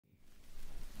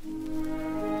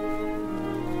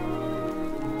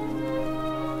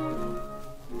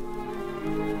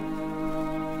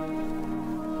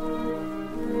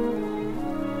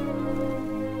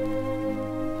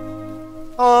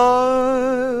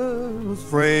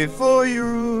pray for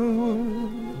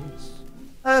you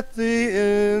at the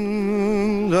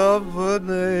end of the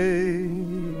day,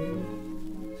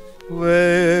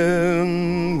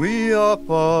 when we are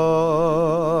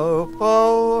far,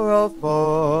 far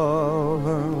apart.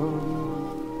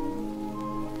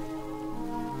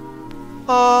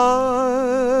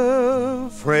 I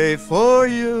pray for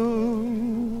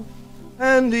you,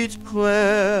 and each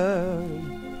prayer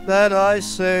that I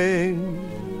say,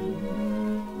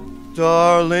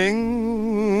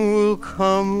 darling, will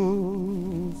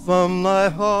come from my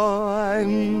heart.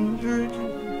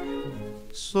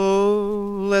 So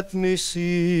let me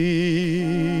see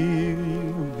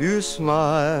you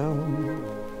smile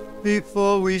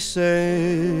before we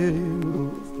say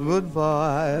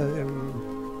goodbye,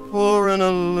 for in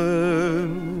a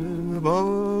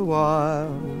little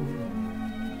while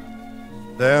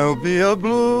there'll be a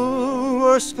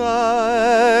bluer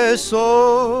sky.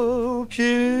 So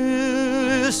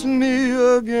kiss me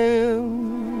again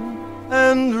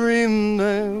and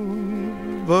remember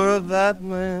that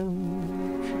when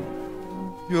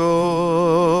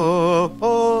you're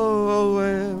far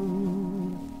away,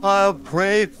 I'll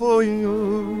pray for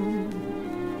you.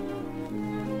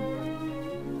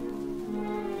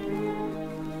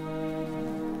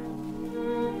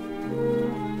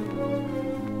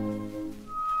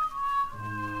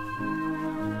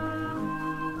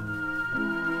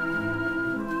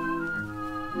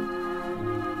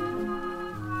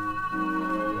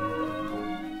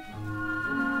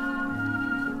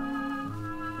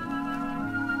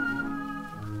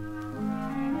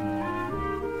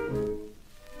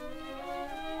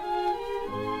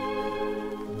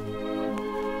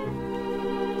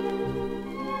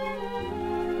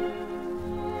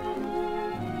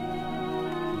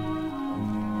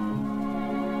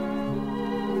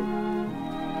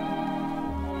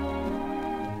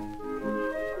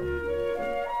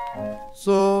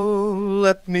 So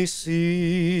let me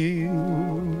see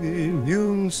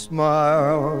you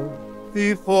smile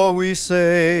before we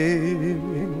say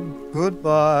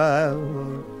goodbye,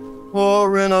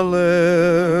 for in a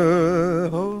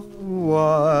little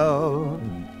while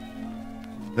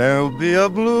there'll be a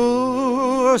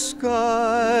bluer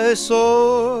sky.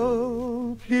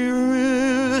 So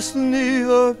kiss me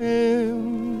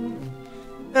again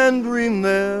and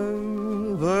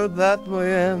remember that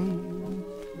when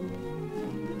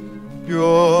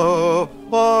you're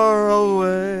far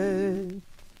away,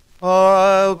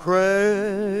 I'll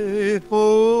pray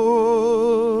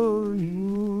for